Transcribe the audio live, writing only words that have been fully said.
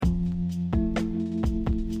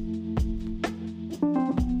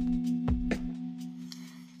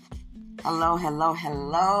Hello.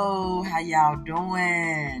 How y'all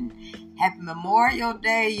doing? Happy Memorial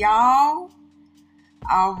Day, y'all.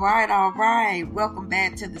 All right. Welcome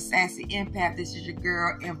back to the Sassy Empath. This is your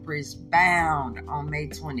girl, Empress Bound, on May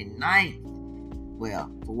 29th. Well,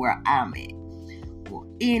 for where I'm at. Well,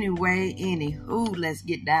 anywho, let's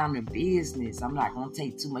get down to business. I'm not going to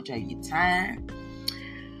take too much of your time.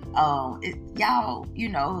 Y'all,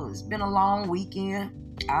 it's been a long weekend.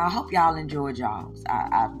 I hope y'all enjoyed y'all's.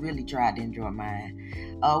 I really tried to enjoy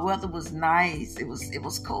mine. Weather was nice. It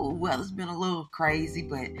was cool. Weather's been a little crazy,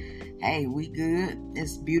 but hey, we good.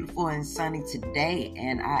 It's beautiful and sunny today,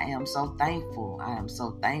 and I am so thankful. I am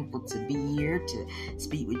so thankful to be here to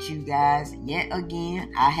speak with you guys yet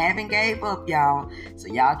again. I haven't gave up, y'all. So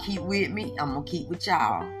y'all keep with me. I'm gonna keep with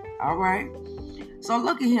y'all. All right. So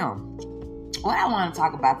look at him. What I want to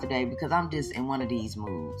talk about today, because I'm just in one of these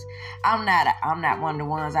moods. I'm not one of the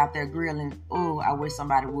ones out there grilling. Oh, I wish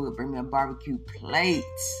somebody would bring me a barbecue plate.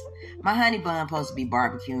 My honey bun supposed to be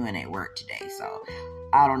barbecuing at work today, so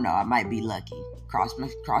I don't know. I might be lucky. Cross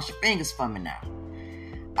your fingers for me now.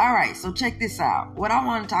 All right, so check this out. What I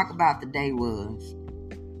want to talk about today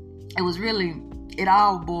it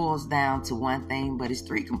all boils down to one thing, but it's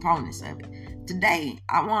three components of it. Today,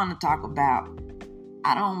 I want to talk about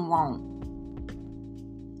I don't want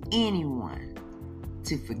anyone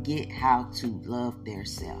to forget how to love their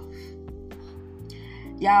self.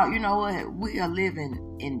 Y'all, you know what? We are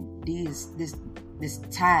living in this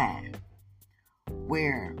time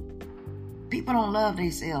where people don't love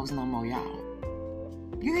themselves no more, y'all.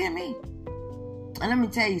 You hear me? And let me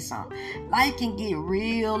tell you something. Life can get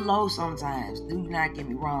real low sometimes. Do not get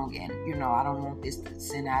me wrong. And, I don't want this to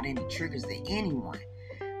send out any triggers to anyone.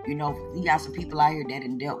 You got some people out here that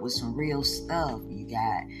have dealt with some real stuff. You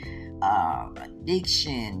got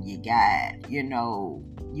addiction. You got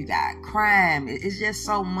crime. It's just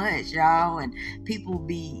so much, y'all. And people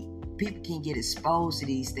can get exposed to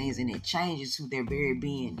these things, and it changes who their very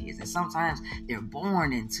being is. And sometimes they're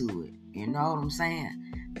born into it. You know what I'm saying?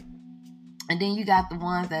 And then you got the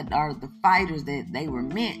ones that are the fighters that they were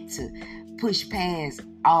meant to push past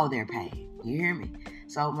all their pain. You hear me?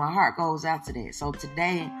 So my heart goes out to that. So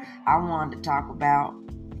today I wanted to talk about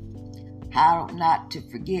how not to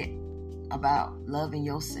forget about loving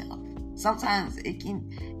yourself. Sometimes it can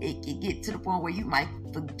get to the point where you might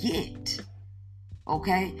forget.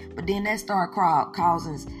 Okay? But then that start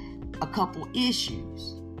causing a couple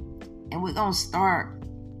issues. And we're going to start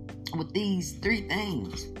with these three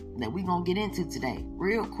things that we're going to get into today.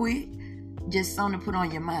 Real quick, just something to put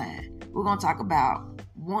on your mind. We're going to talk about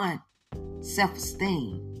 1,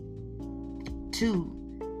 self-esteem,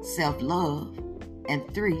 2, self-love,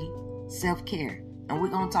 and 3, self-care. And we're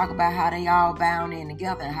going to talk about how they all bound in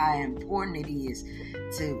together and how important it is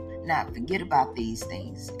to not forget about these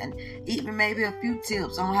things. And even maybe a few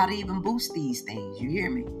tips on how to even boost these things. You hear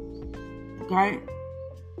me? Okay?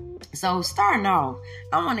 So starting off,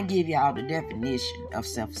 I want to give y'all the definition of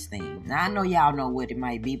self-esteem. Now I know y'all know what it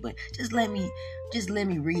might be, but just let me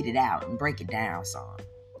read it out and break it down some.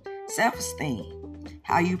 Self-esteem,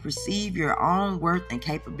 how you perceive your own worth and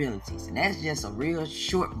capabilities. And that's just a real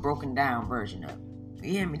short, broken down version of it.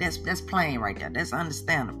 You hear me? That's plain right there. That's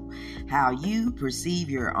understandable. How you perceive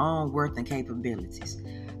your own worth and capabilities.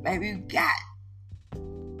 Baby, you got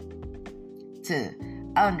to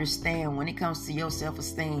understand when it comes to your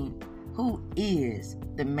self-esteem, who is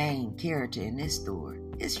the main character in this story?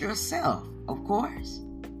 It's yourself, of course.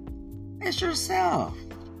 It's yourself.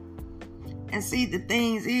 And see, the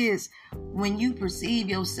thing is, when you perceive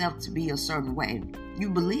yourself to be a certain way, you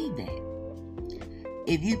believe that.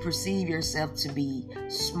 If you perceive yourself to be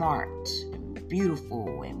smart, and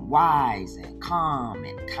beautiful, and wise, and calm,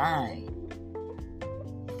 and kind,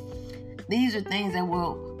 these are things that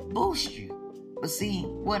will boost you. But see,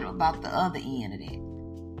 what about the other end of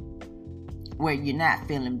that? Where you're not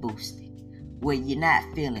feeling boosted. Where you're not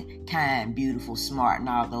feeling kind, beautiful, smart, and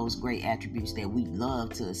all those great attributes that we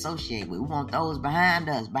love to associate with. We want those behind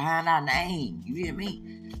us, behind our name. You hear me?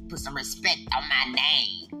 Put some respect on my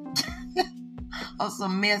name. Or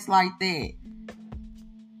some mess like that.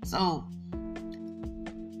 So,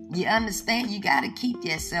 you understand, you got to keep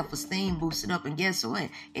that self-esteem boosted up. And guess what?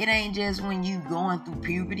 It ain't just when you going through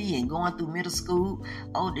puberty and going through middle school.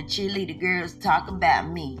 Oh, the cheerleader girls talk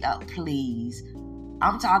about me. Oh, please.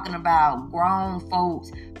 I'm talking about grown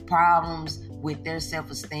folks' problems with their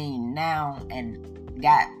self-esteem now and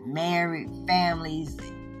got married, families,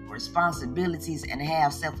 responsibilities, and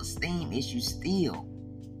have self-esteem issues still.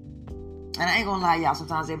 And I ain't gonna lie, y'all,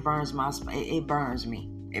 sometimes it burns me.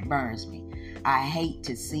 I hate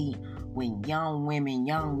to see when young women,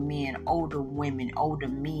 young men, older women, older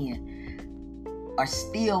men are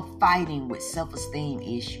still fighting with self-esteem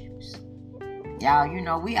issues.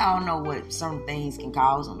 Y'all, we all know what some things can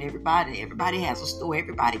cause them. Everybody has a story.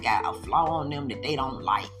 Everybody got a flaw on them that they don't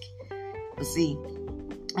like. But see,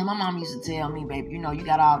 and my mom used to tell me, baby, you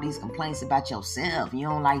got all these complaints about yourself. You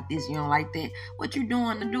don't like this, you don't like that. What you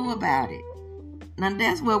doing to do about it? Now,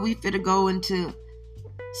 that's where we finna go into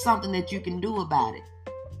something that you can do about it.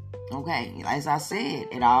 Okay, as I said,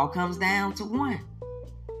 it all comes down to one.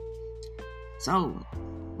 So,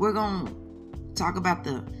 we're going to talk about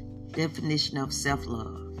the definition of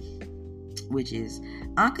self-love, which is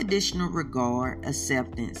unconditional regard,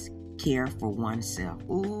 acceptance, care for oneself.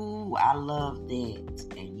 Ooh, I love that.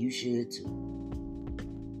 And you should too.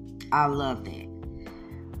 I love that.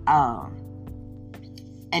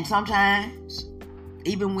 And sometimes,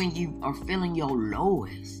 even when you are feeling your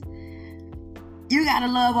lowest, you got to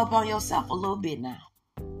love up on yourself a little bit now.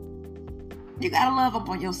 You got to love up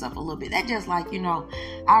on yourself a little bit. That's just like,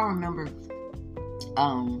 I remember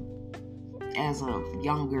as a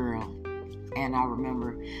young girl, and I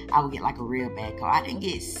remember I would get like a real bad cold. I didn't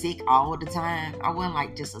get sick all the time. I wasn't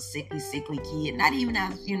like just a sickly kid. Not even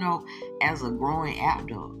as a growing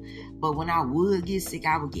adult. But when I would get sick,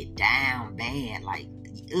 I would get down bad, like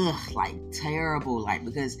terrible,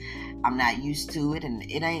 because I'm not used to it, and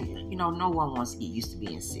it ain't, no one wants to get used to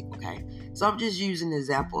being sick, okay? So I'm just using the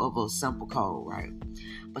example of a simple cold, right?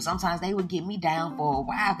 But sometimes they would get me down for a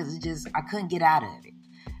while because I couldn't get out of it.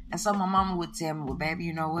 And so my mama would tell me, well, baby,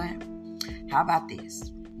 you know what? How about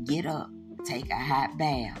this? Get up, take a hot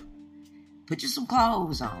bath, put you some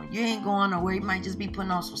clothes on. You ain't going nowhere. You might just be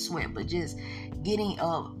putting on some sweat, but just getting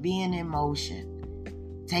up, being in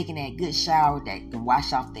motion, taking that good shower that can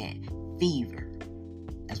wash off that fever.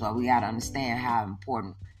 That's why we got to understand how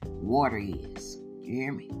important water is. You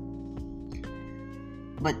hear me?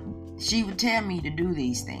 But she would tell me to do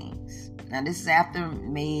these things. Now, this is after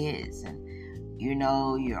meds and, you're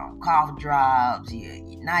on cough drops, you're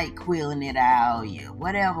NyQuiling it out, you're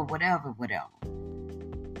whatever.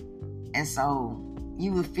 And so I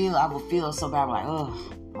would feel so bad, like,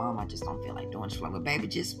 oh, Mom, I just don't feel like doing this. But baby,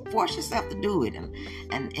 just force yourself to do it.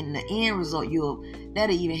 And in the end result,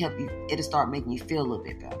 that'll even help you. It'll start making you feel a little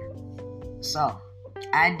bit better. So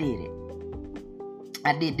I did it.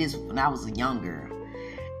 I did this when I was a young girl.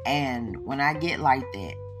 And when I get like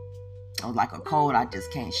that, I was like a cold I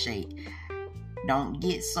just can't shake. Don't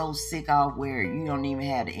get so sick off where you don't even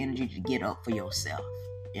have the energy to get up for yourself.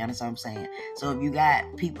 You understand what I'm saying? So if you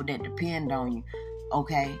got people that depend on you,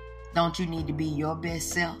 okay, don't you need to be your best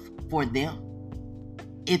self for them?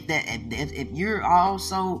 If you're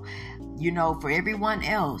also, for everyone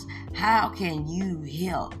else, how can you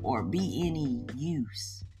help or be any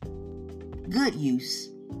use, good use,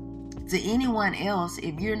 to anyone else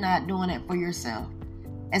if you're not doing it for yourself?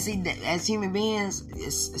 And see, as human beings,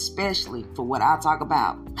 especially for what I talk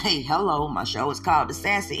about, hey, hello, my show is called The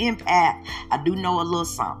Sassy Empath. I do know a little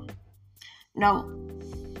something. No,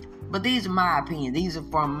 but these are my opinions. These are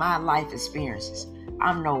from my life experiences.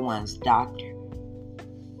 I'm no one's doctor.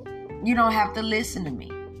 You don't have to listen to me.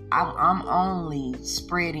 I'm only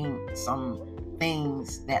spreading some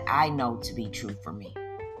things that I know to be true for me.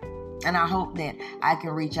 And I hope that I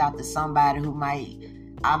can reach out to somebody who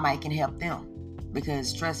I might can help them.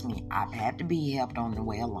 Because trust me, I've had to be helped on the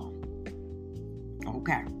way along.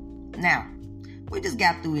 Okay. Now, we just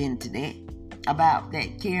got through into that. About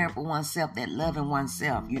that caring for oneself, that loving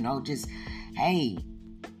oneself. Just, hey,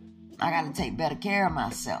 I got to take better care of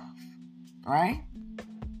myself. Right?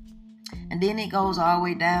 And then it goes all the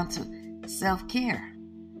way down to self-care.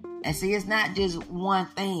 And see, it's not just one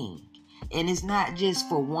thing. And it's not just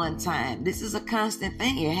for one time. This is a constant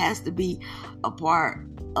thing. It has to be a part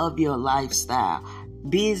of your lifestyle.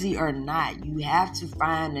 Busy or not, you have to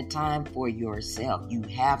find the time for yourself. You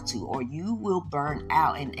have to, or you will burn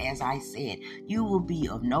out. And as I said, you will be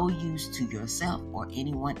of no use to yourself or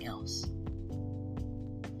anyone else.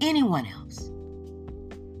 Anyone else.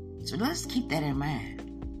 So let's keep that in mind.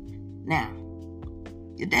 Now,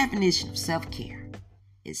 the definition of self-care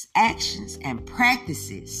is actions and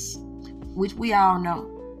practices, which we all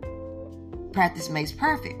know. Practice makes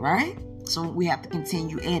perfect, right? So we have to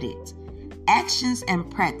continue at it. Actions and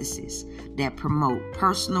practices that promote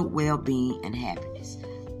personal well-being and happiness.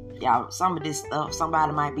 Y'all, some of this stuff,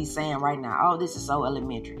 somebody might be saying right now, oh, this is so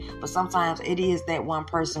elementary. But sometimes it is that one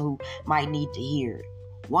person who might need to hear it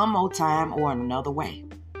one more time or in another way.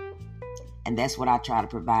 And that's what I try to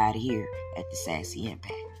provide here at the Sassy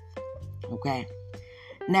Empath. Okay?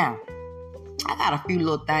 Now, I got a few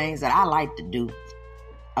little things that I like to do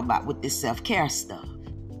with this self-care stuff.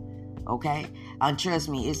 Okay? And trust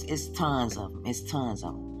me, it's tons of them. It's tons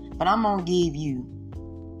of them. But I'm going to give you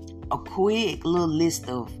a quick little list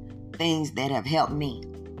of things that have helped me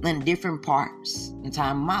in different parts in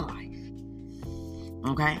time of my life.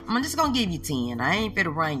 Okay? I'm just going to give you 10. I ain't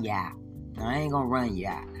finna run you out. I ain't going to run you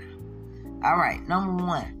out now. All right. Number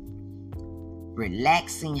 1,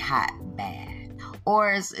 relaxing hot bath.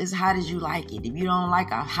 Or as hot as you like it. If you don't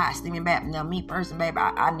like a hot steaming bath, now me personally, baby,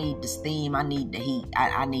 I need the steam. I need the heat.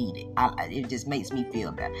 I need it. It just makes me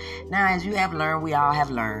feel better. Now, as you have learned, we all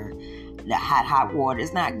have learned that hot water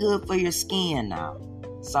is not good for your skin now.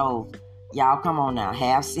 So, y'all come on now.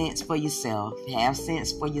 Have sense for yourself. Have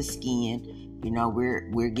sense for your skin. You know,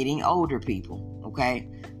 we're getting older people. Okay?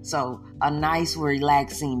 So, a nice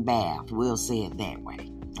relaxing bath. We'll say it that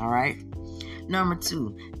way. All right? Number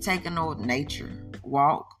 2, take an old nature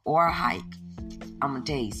walk or a hike. I'm gonna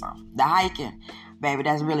tell you something. The hiking, baby,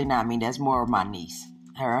 that's really not me. That's more of my niece.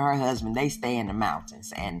 Her husband, they stay in the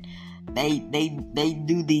mountains and they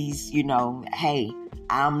do these, you know, hey,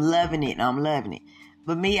 I'm loving it.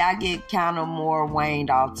 But me, I get kind of more waned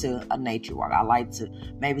off to a nature walk. I like to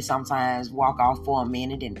maybe sometimes walk off for a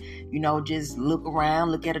minute and, you know, just look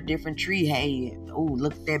around, look at a different tree. Hey, ooh,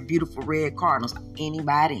 look at that beautiful red cardinals.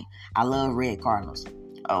 Anybody? I love red cardinals.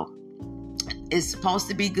 Oh, it's supposed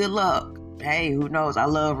to be good luck. Hey, who knows? I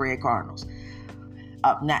love red cardinals.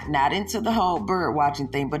 Not into the whole bird watching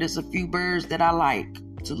thing, but it's a few birds that I like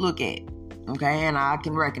to look at. Okay, and I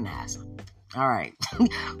can recognize them. All right.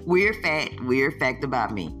 Weird fact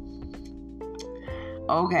about me.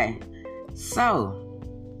 Okay, so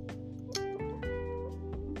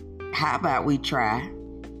how about we try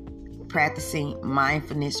practicing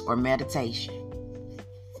mindfulness or meditation?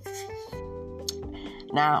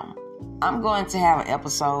 Now, I'm going to have an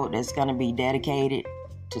episode that's going to be dedicated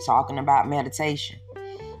to talking about meditation.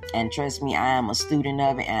 And trust me, I am a student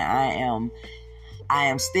of it, and I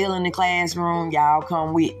am still in the classroom. Y'all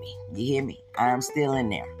come with me. You hear me? I am still in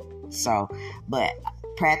there. So, but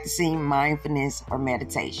practicing mindfulness or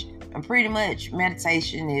meditation. And pretty much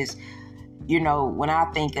meditation is, you know, when I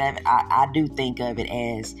think of it, I do think of it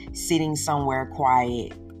as sitting somewhere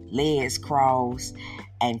quiet, legs crossed,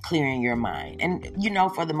 and clearing your mind. And, you know,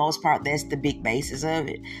 for the most part, that's the big basis of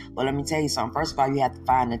it. But let me tell you something. First of all, you have to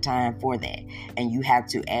find the time for that. And you have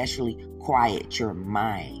to actually quiet your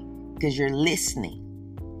mind because you're listening.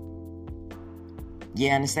 You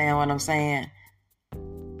understand what I'm saying?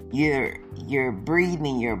 Your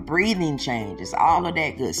breathing changes, all of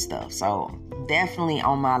that good stuff. So definitely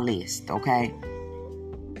on my list, okay?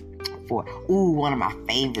 For one of my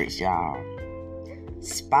favorites, y'all.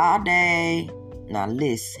 Spa day. Now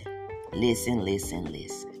listen. There's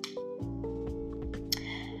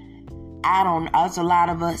a lot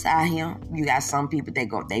of us out here. You got some people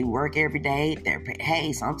they work every day.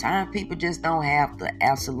 Hey, sometimes people just don't have the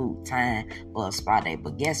absolute time for a spa day.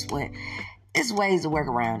 But guess what? It's ways to work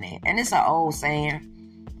around that. And it's an old saying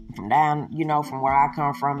from where I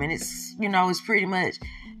come from. And it's, it's pretty much,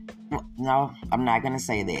 no, I'm not going to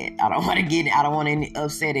say that. I don't want to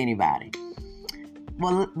upset anybody.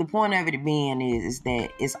 Well, the point of it being is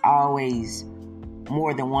that it's always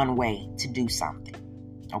more than one way to do something.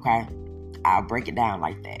 Okay? I'll break it down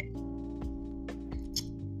like that.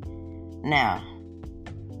 Now,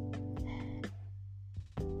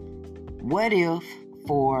 what if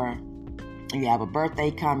you have a birthday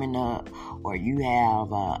coming up, or you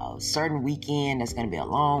have a certain weekend that's going to be a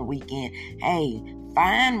long weekend? Hey,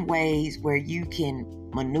 find ways where you can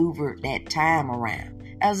maneuver that time around.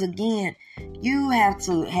 As again, you have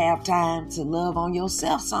to have time to love on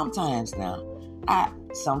yourself sometimes now.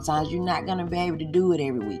 Sometimes you're not going to be able to do it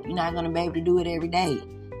every week. You're not going to be able to do it every day.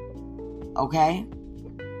 Okay?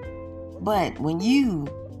 But when you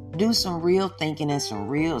do some real thinking and some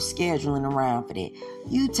real scheduling around for that,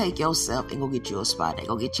 you take yourself and go get you a spa day.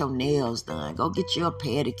 Go get your nails done. Go get you a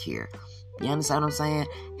pedicure. You understand what I'm saying?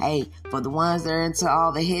 Hey, for the ones that are into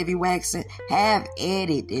all the heavy waxing, have at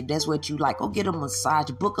it if that's what you like. Go get a massage.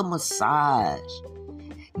 Book a massage.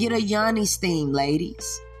 Get a yoni steam,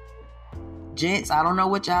 ladies. Gents, I don't know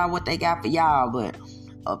what they got for y'all, but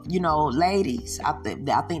ladies, I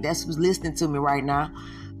think that's who's listening to me right now.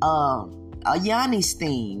 A yoni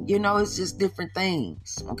steam, it's just different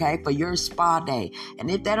things, okay, for your spa day.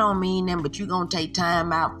 And if that don't mean nothing, but you're gonna take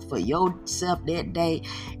time out for yourself that day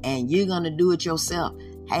and you're gonna do it yourself.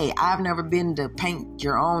 Hey, I've never been to paint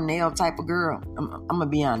your own nail type of girl. I'm gonna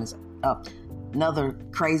be honest. Another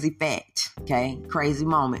crazy fact, okay, crazy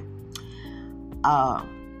moment.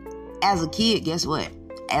 As a kid, guess what?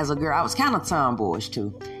 As a girl, I was kind of tomboyish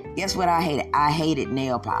too. Guess what I hated? I hated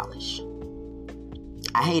nail polish.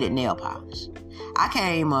 I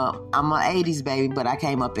came up, I'm an 80s baby, but I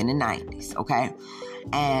came up in the 90s, okay?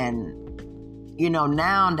 And,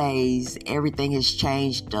 nowadays, everything has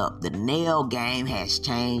changed up. The nail game has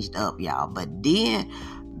changed up, y'all. But then,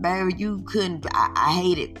 baby, you couldn't, I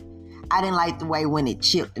hate it. I didn't like the way when it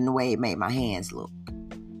chipped and the way it made my hands look.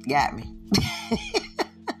 Got me.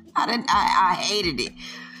 I hated it.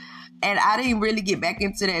 And I didn't really get back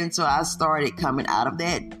into that until I started coming out of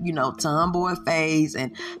that, tomboy phase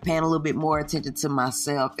and paying a little bit more attention to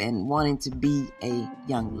myself and wanting to be a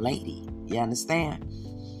young lady. You understand?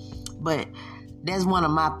 But that's one of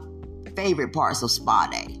my favorite parts of spa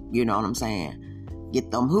day. You know what I'm saying? Get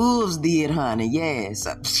them hooves did, honey. Yes.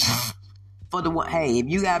 For the one, hey, if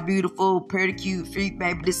you got beautiful, pretty cute feet,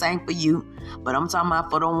 baby, this ain't for you. But I'm talking about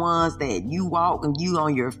for the ones that you walk and you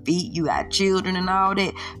on your feet, you got children and all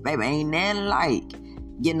that, baby, ain't nothing like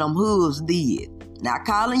getting them hooves did. Not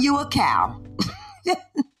calling you a cow,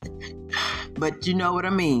 but you know what I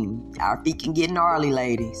mean. Our feet can get gnarly,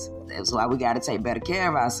 ladies. That's why we got to take better care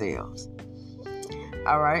of ourselves.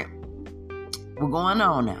 All right, we're going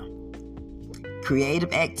on now.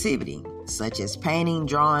 Creative activity such as painting,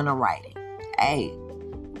 drawing, or writing. Hey,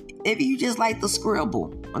 if you just like to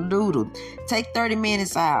scribble or doodle, take 30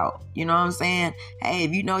 minutes out. You know what I'm saying? Hey,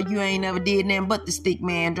 if you ain't never did nothing but the stick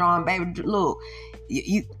man drawing, baby, look,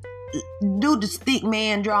 you do the stick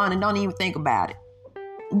man drawing and don't even think about it.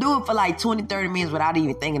 Do it for like 20, 30 minutes without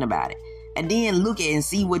even thinking about it. And then look at it and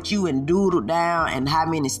see what you and doodle down and how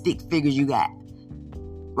many stick figures you got.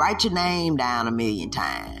 Write your name down 1,000,000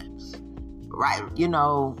 times.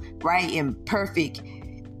 Write in perfect,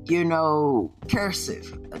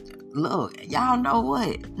 cursive. Look, y'all know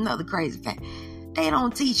what? Another crazy fact. They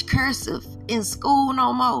don't teach cursive in school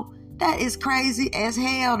no more. That is crazy as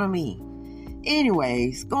hell to me.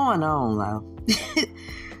 Anyways, going on now.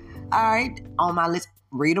 All right, on my list,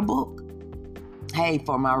 read a book. Hey,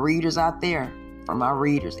 for my readers out there,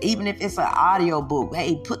 even if it's an audio book,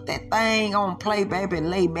 hey, put that thing on play, baby, and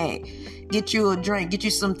lay back. Get you a drink, get you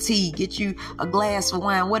some tea, get you a glass of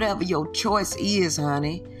wine, whatever your choice is,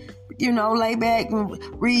 honey. Lay back and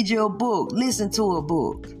read your book. Listen to a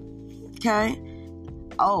book. Okay?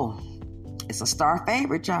 Oh, it's a star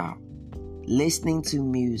favorite, y'all. Listening to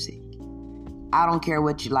music. I don't care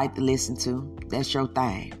what you like to listen to. That's your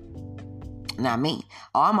thing. Not me.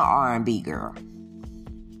 Oh, I'm an R&B girl.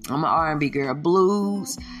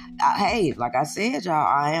 Blues. Hey, like I said, y'all,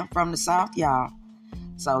 I am from the South, y'all.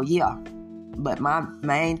 So, yeah. But my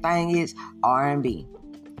main thing is R&B.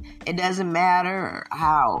 It doesn't matter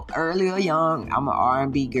how early or young, I'm an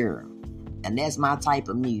R&B girl. And that's my type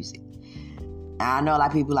of music. I know a lot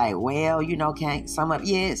of people like, well, can't sum up.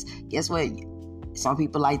 Yes, guess what? Some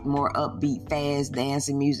people like more upbeat, fast,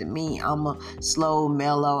 dancing music. Me, I'm a slow,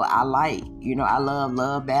 mellow. I like, I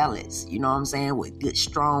love ballads. You know what I'm saying? With good,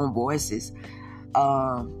 strong voices.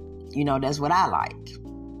 That's what I like.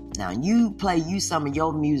 Now, you play some of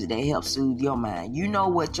your music that helps soothe your mind. You know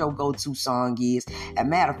what your go-to song is. As a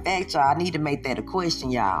matter of fact, y'all, I need to make that a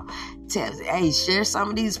question, y'all. Hey, share some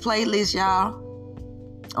of these playlists, y'all.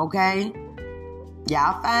 Okay?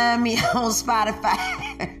 Y'all find me on Spotify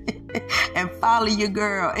and follow your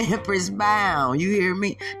girl, Empress Bound. You hear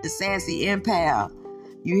me? The Sassy Empath.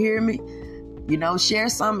 You hear me? Share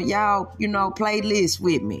some of y'all, playlists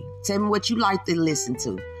with me. Tell me what you like to listen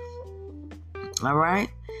to. All right?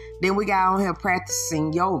 Then we got on here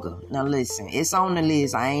practicing yoga. Now listen, it's on the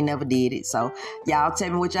list. I ain't never did it. So y'all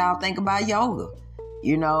tell me what y'all think about yoga.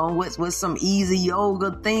 What's some easy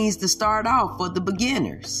yoga things to start off for the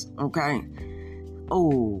beginners. Okay.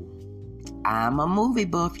 Oh, I'm a movie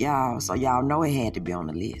buff, y'all. So y'all know it had to be on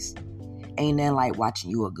the list. Ain't nothing like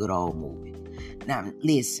watching you a good old movie. Now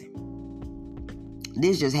listen,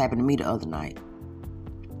 this just happened to me the other night.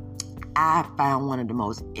 I found one of the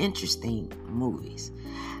most interesting movies.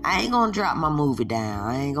 I ain't gonna drop my movie down.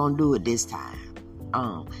 I ain't gonna do it this time.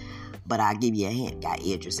 But I'll give you a hint. Got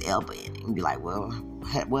Idris Elba in it. And be like, well,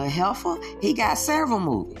 helpful. He got several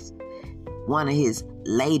movies. One of his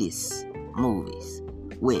latest movies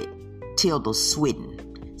with Tilda Swinton.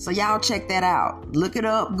 So y'all check that out. Look it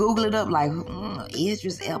up. Google it up. Like,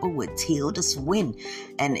 Idris Elba with Tilda Swinton.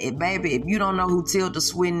 And baby, if you don't know who Tilda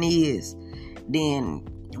Swinton is, then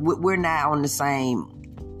we're not on the same.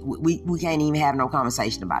 We can't even have no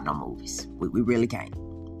conversation about no movies. We really can't.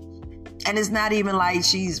 And it's not even like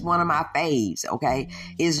she's one of my faves, okay?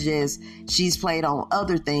 It's just she's played on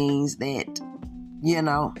other things that,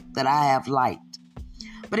 that I have liked.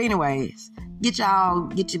 But anyways, get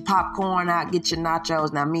your popcorn out, get your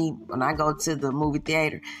nachos. Now me, when I go to the movie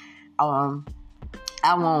theater,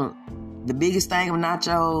 I want the biggest thing of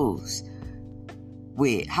nachos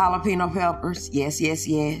with jalapeno peppers. Yes.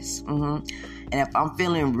 And if I'm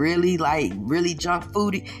feeling really junk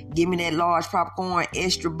foody, give me that large popcorn,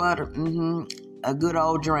 extra butter, a good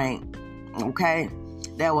old drink. Okay?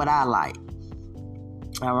 That's what I like.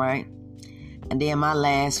 All right? And then my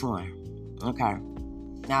last one. Okay.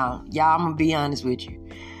 Now, y'all, I'm going to be honest with you.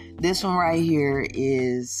 This one right here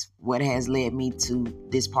is what has led me to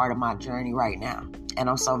this part of my journey right now. And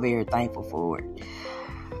I'm so very thankful for it.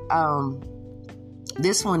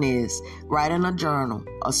 This one is writing a journal,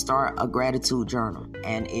 start a gratitude journal.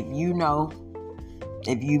 And if you've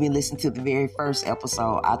been listening to the very first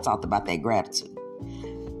episode, I talked about that gratitude.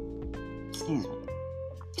 Excuse me.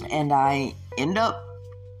 And I end up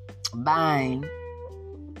buying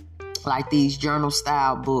like these journal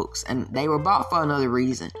style books, and they were bought for another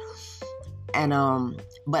reason. And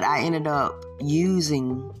but I ended up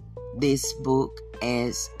using this book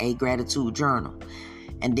as a gratitude journal.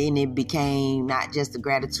 And then it became not just a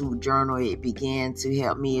gratitude journal, it began to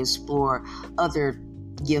help me explore other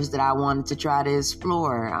gifts that I wanted to try to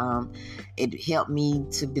explore. It helped me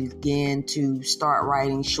to begin to start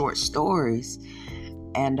writing short stories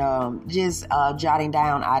and just jotting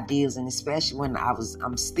down ideas. And especially when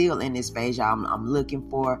I'm still in this phase, I'm looking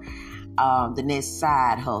for the next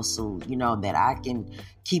side hustle, that I can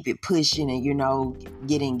keep it pushing and,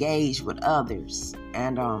 get engaged with others.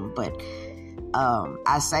 And, but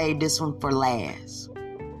I saved this one for last.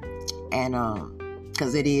 And,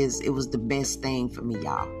 cause it was the best thing for me,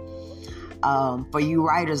 y'all. For you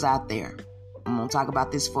writers out there, I'm going to talk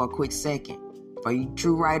about this for a quick second. For you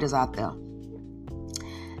true writers out there,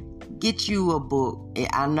 get you a book.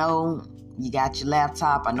 I know you got your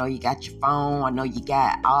laptop. I know you got your phone. I know you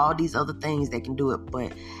got all these other things that can do it.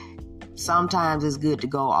 But sometimes it's good to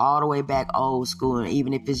go all the way back old school, and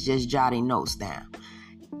even if it's just jotting notes down.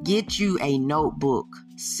 Get you a notebook,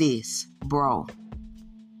 sis, bro.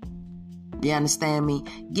 You understand me?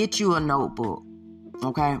 Get you a notebook,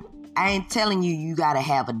 okay? I ain't telling you got to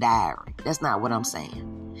have a diary. That's not what I'm saying.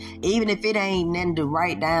 Even if it ain't nothing to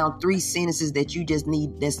write down 3 sentences that you just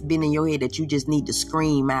need, that's been in your head that you just need to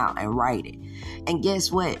scream out and write it. And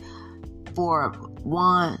guess what? For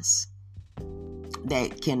ones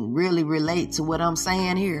that can really relate to what I'm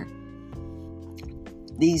saying here,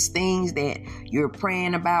 these things that you're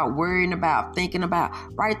praying about, worrying about, thinking about,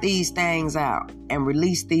 write these things out and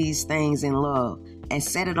release these things in love and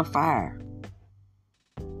set it afire.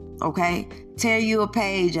 Okay? Tear you a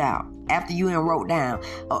page out after you wrote down.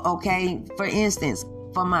 Okay? For instance,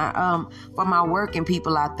 for my working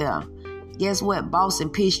people out there, guess what? Boss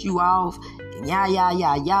and pissed you off. You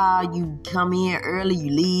come in early,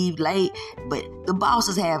 you leave late, but the boss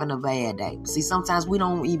is having a bad day. See, sometimes we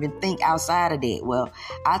don't even think outside of that. Well,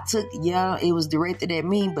 it was directed at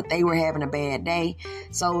me, but they were having a bad day.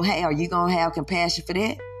 So, hey, are you going to have compassion for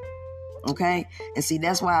that? Okay. And see,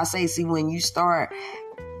 that's why I say, when you start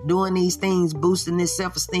doing these things, boosting this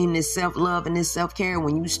self-esteem, this self-love, and this self-care,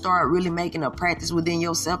 when you start really making a practice within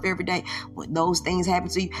yourself every day, when those things happen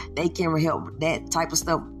to you, they can help that type of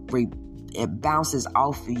stuff. It bounces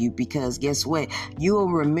off of you, because guess what? You'll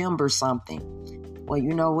remember something. Well,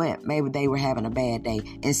 you know what? Maybe they were having a bad day.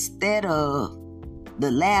 Instead of the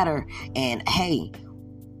latter, and hey,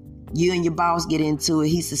 you and your boss get into it,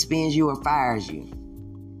 he suspends you or fires you.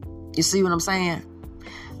 You see what I'm saying?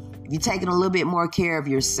 If you're taking a little bit more care of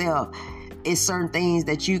yourself, it's certain things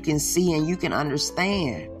that you can see and you can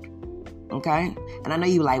understand. Okay? And I know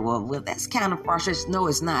you're like, well, that's kind of frustrating. No,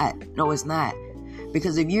 it's not.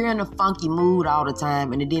 Because if you're in a funky mood all the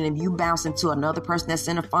time, and then if you bounce into another person that's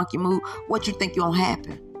in a funky mood, what you think gonna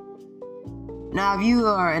happen? Now, if you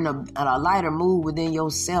are in a lighter mood within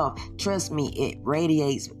yourself, trust me, it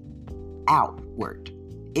radiates outward.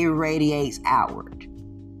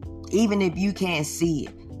 Even if you can't see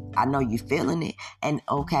it. I know you're feeling it. And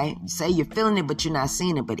okay, say you're feeling it, but you're not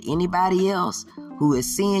seeing it. But anybody else who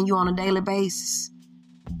is seeing you on a daily basis,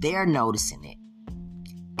 they're noticing it.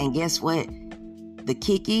 And guess what? The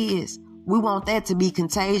kick is, we want that to be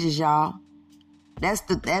contagious, y'all. That's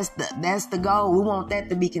the goal. We want that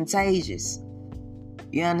to be contagious.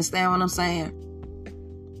 You understand what I'm saying?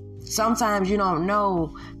 Sometimes you don't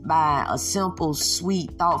know by a simple,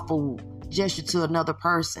 sweet, thoughtful gesture to another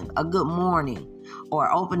person, a good morning,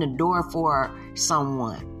 or open the door for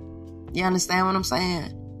someone. You understand what I'm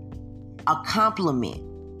saying? A compliment.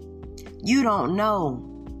 You don't know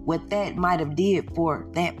what that might have did for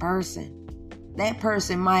that person. That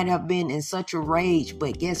person might have been in such a rage,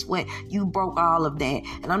 but guess what? You broke all of that.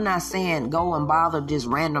 And I'm not saying go and bother just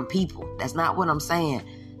random people. That's not what I'm saying.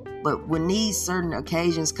 But when these certain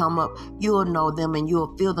occasions come up, you'll know them and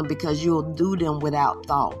you'll feel them, because you'll do them without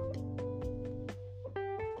thought.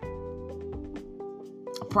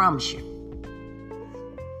 Promise you.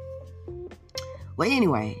 Well,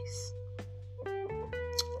 anyways,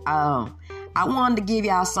 I wanted to give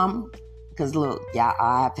y'all something. Because look, y'all,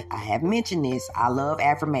 I have mentioned this. I love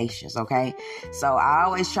affirmations, okay? So I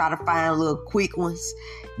always try to find little quick ones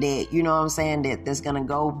that, you know what I'm saying, that's going to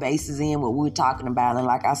go bases in what we're talking about. And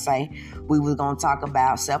like I say, we were going to talk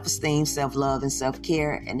about self-esteem, self-love, and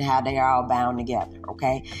self-care and how they are all bound together,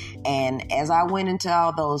 okay? And as I went into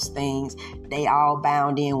all those things, they all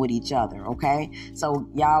bound in with each other, okay? So,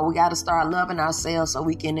 y'all, we got to start loving ourselves so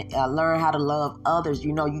we can learn how to love others.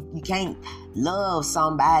 You know, you can't love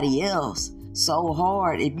somebody else so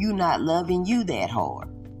hard if you're not loving you that hard.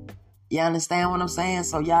 You understand what I'm saying?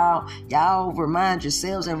 So y'all remind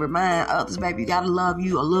yourselves and remind others, baby, you got to love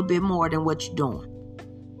you a little bit more than what you're doing.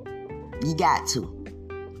 You got to.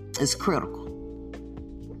 It's critical.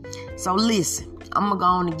 So listen, I'm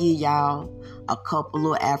going to give y'all a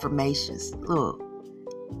couple of affirmations. Look,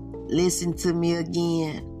 listen to me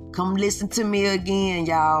again. Come listen to me again,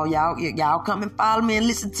 y'all. Y'all come and follow me and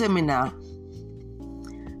listen to me now.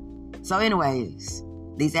 So anyways,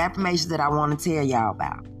 these affirmations that I want to tell y'all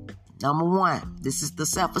about. Number 1, this is the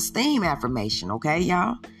self-esteem affirmation, okay,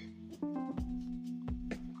 y'all?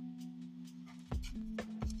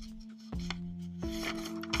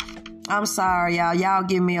 I'm sorry, y'all. Y'all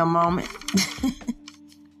give me a moment.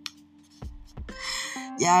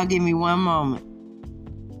 Y'all give me one moment.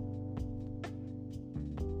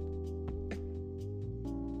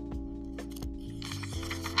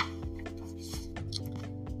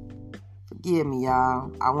 Forgive me,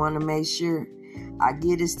 y'all. I want to make sure I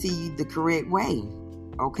get this to you the correct way,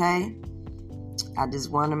 okay? I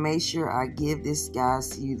just want to make sure I give this, guys,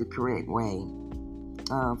 to you the correct way.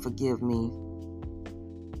 Forgive me.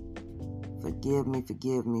 Forgive me.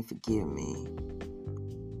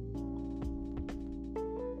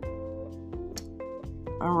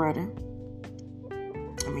 Alrighty.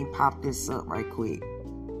 Let me pop this up right quick.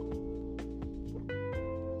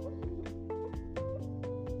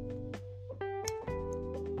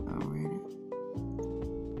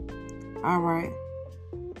 All right.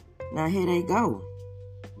 Now here they go.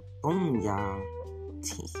 Boom, y'all.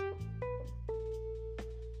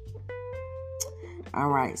 All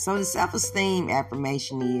right. So the self-esteem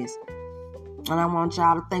affirmation is, and I want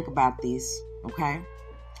y'all to think about this, okay?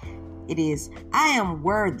 It is, I am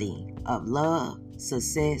worthy of love,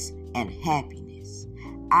 success, and happiness.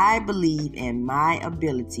 I believe in my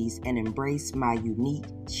abilities and embrace my unique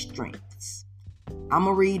strengths. I'm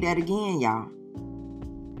going to read that again, y'all.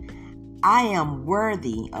 I am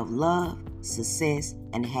worthy of love, success,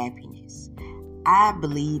 and happiness. I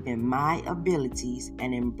believe in my abilities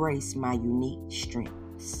and embrace my unique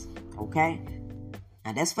strengths. Okay?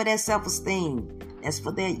 Now that's for that self-esteem. That's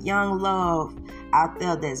for that young love out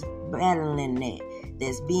there that's battling that.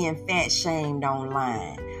 That's being fat shamed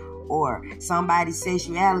online. Or somebody's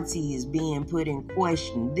sexuality is being put in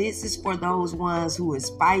question. This is for those ones who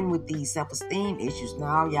is fighting with these self-esteem issues.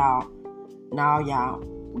 Now, y'all.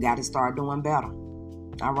 We got to start doing better.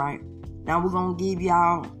 All right? Now we're going to give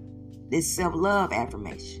y'all this self-love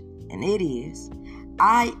affirmation. And it is,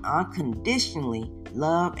 I unconditionally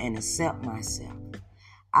love and accept myself.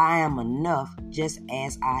 I am enough just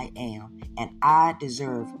as I am. And I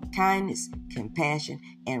deserve kindness, compassion,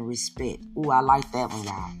 and respect. Ooh, I like that one,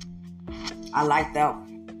 y'all. I like that one.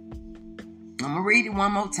 I'm going to read it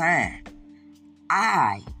one more time.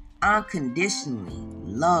 I unconditionally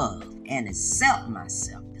love and accept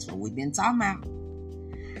myself. That's what we've been talking about.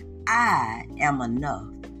 I am enough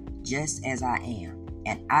just as I am,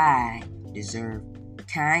 and I deserve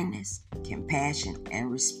kindness, compassion,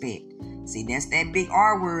 and respect. See, that's that big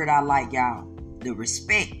R word I like, y'all. The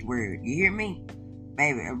respect word. You hear me?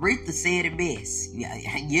 Baby, Aretha said it best. Yeah,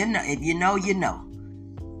 you know, if you know, you know.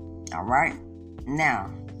 All right?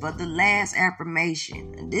 Now, for the last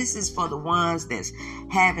affirmation, and this is for the ones that's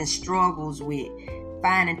having struggles with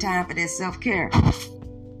finding time for their self-care.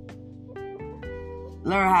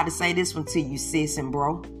 Learn how to say this one to you, sis and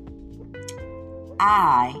bro.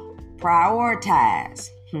 I prioritize.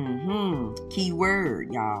 Key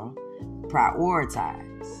word, y'all.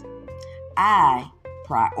 Prioritize. I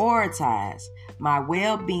prioritize my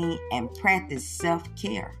well-being and practice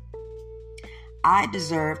self-care. I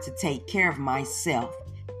deserve to take care of myself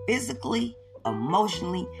physically,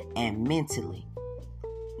 emotionally, and mentally.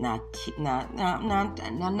 Now,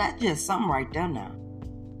 not just something right there now.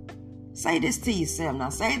 Say this to yourself. Now,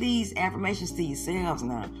 say these affirmations to yourselves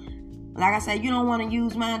now. Like I said, you don't want to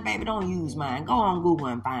use mine, baby, don't use mine. Go on Google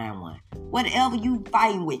and find one. Whatever you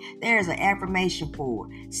fighting with, there's an affirmation for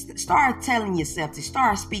it. Start telling yourself to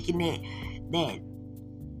start speaking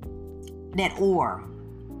that aura.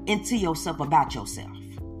 into yourself about yourself.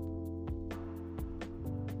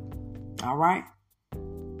 All right?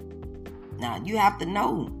 Now, you have to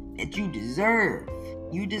know that you deserve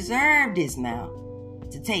this now,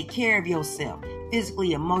 to take care of yourself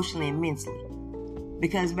physically, emotionally, and mentally.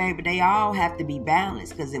 Because, baby, they all have to be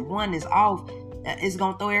balanced. Because if one is off, it's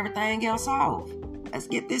going to throw everything else off. Let's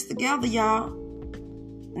get this together, y'all.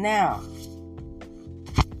 Now,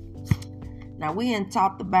 we ain't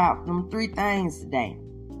talked about them 3 things today.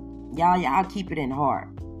 Y'all keep it in heart.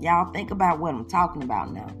 Y'all think about what I'm talking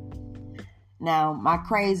about now. Now, my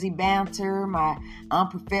crazy banter, my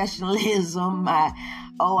unprofessionalism,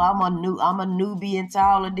 I'm a newbie into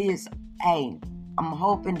all of this. Hey, I'm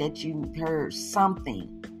hoping that you heard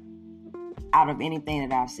something out of anything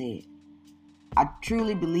that I've said. I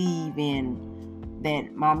truly believe in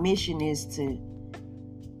that my mission is to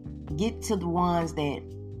get to the ones that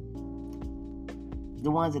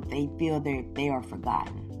they feel they are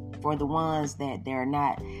forgotten. For the ones that they're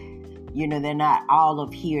not, they're not all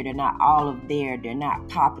of here, they're not all of there, they're not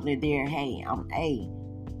popular there.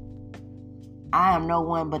 I am no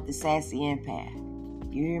one but the sassy empath.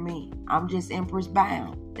 You hear me? I'm just Empress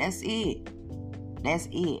Bound. That's it.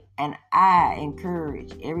 And I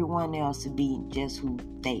encourage everyone else to be just who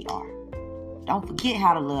they are. Don't forget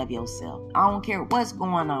how to love yourself. I don't care what's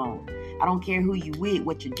going on. I don't care who you with,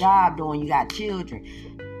 what your job doing, you got children.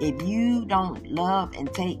 If you don't love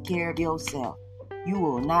and take care of yourself, you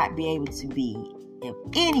will not be able to be of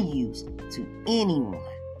any use to anyone,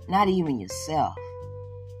 not even yourself.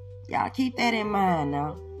 Y'all keep that in mind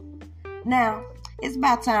now. Now, it's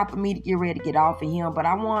about time for me to get ready to get off of him, but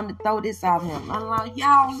I wanted to throw this out here.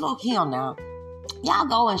 Y'all look here now. Y'all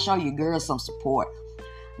go and show your girls some support.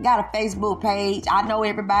 Got a Facebook page. I know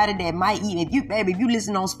everybody that might even, if you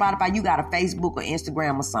listen on Spotify, you got a Facebook or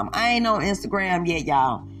Instagram or something. I ain't on Instagram yet,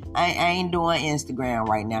 y'all. I ain't doing Instagram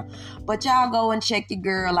right now. But y'all go and check your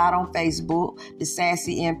girl out on Facebook, The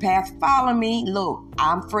Sassy Empath. Follow me. Look,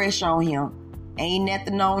 I'm fresh on him. Ain't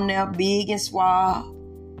nothing on there big and suave.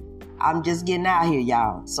 I'm just getting out here,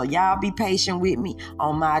 y'all. So y'all be patient with me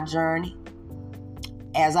on my journey.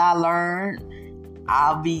 As I learn,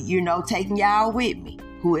 I'll be, taking y'all with me.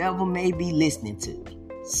 Whoever may be listening to me.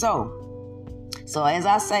 So as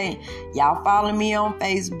I say, y'all follow me on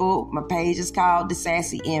Facebook. My page is called The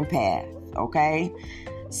Sassy Empath. Okay?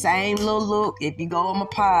 Same little look if you go on my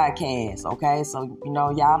podcast. Okay? So,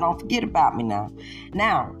 y'all don't forget about me now.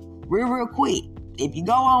 Now, real quick. If you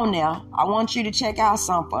go on there, I want you to check out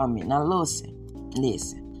something for me. Now, listen.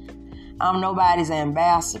 I'm nobody's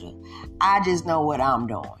ambassador. I just know what I'm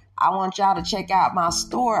doing. I want y'all to check out my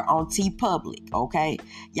store on TeePublic, okay?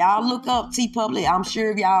 Y'all look up TeePublic. I'm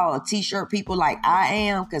sure y'all are t-shirt people like I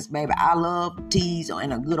am, because, baby, I love tees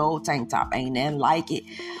and a good old tank top. Ain't nothing like it.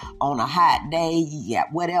 On a hot day, you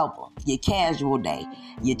got whatever. Your casual day.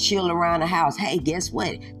 You chill around the house. Hey, guess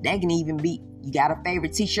what? That can even be, you got a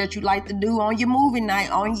favorite t-shirt you like to do on your movie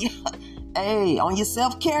night, on your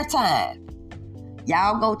self-care time.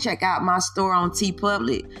 Y'all go check out my store on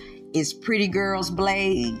TeePublic. It's Pretty Girls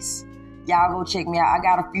Blaze. Y'all go check me out. I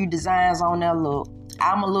got a few designs on there. Look,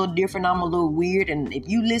 I'm a little different. I'm a little weird. And if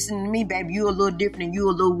you listen to me, baby, you a little different and you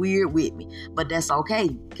a little weird with me. But that's okay,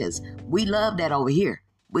 because we love that over here.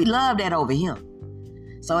 We love that over here.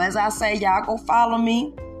 So as I say, y'all go follow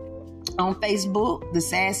me on Facebook, The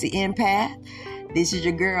Sassy Empath. This is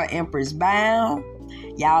your girl, Empress Bound.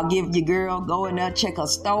 Y'all give your girl, go in there, check her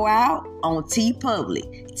store out on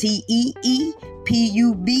TeePublic. TeePublic,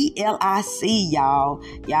 y'all.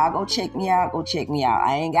 Y'all go check me out.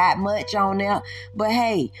 I ain't got much on there, but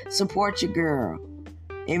hey, support your girl.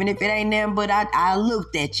 Even if it ain't nothing but I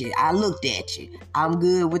looked at you. I'm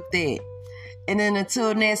good with that. And then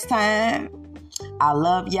until next time, I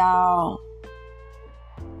love y'all.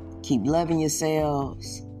 Keep loving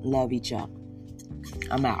yourselves. Love each other.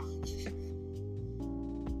 I'm out.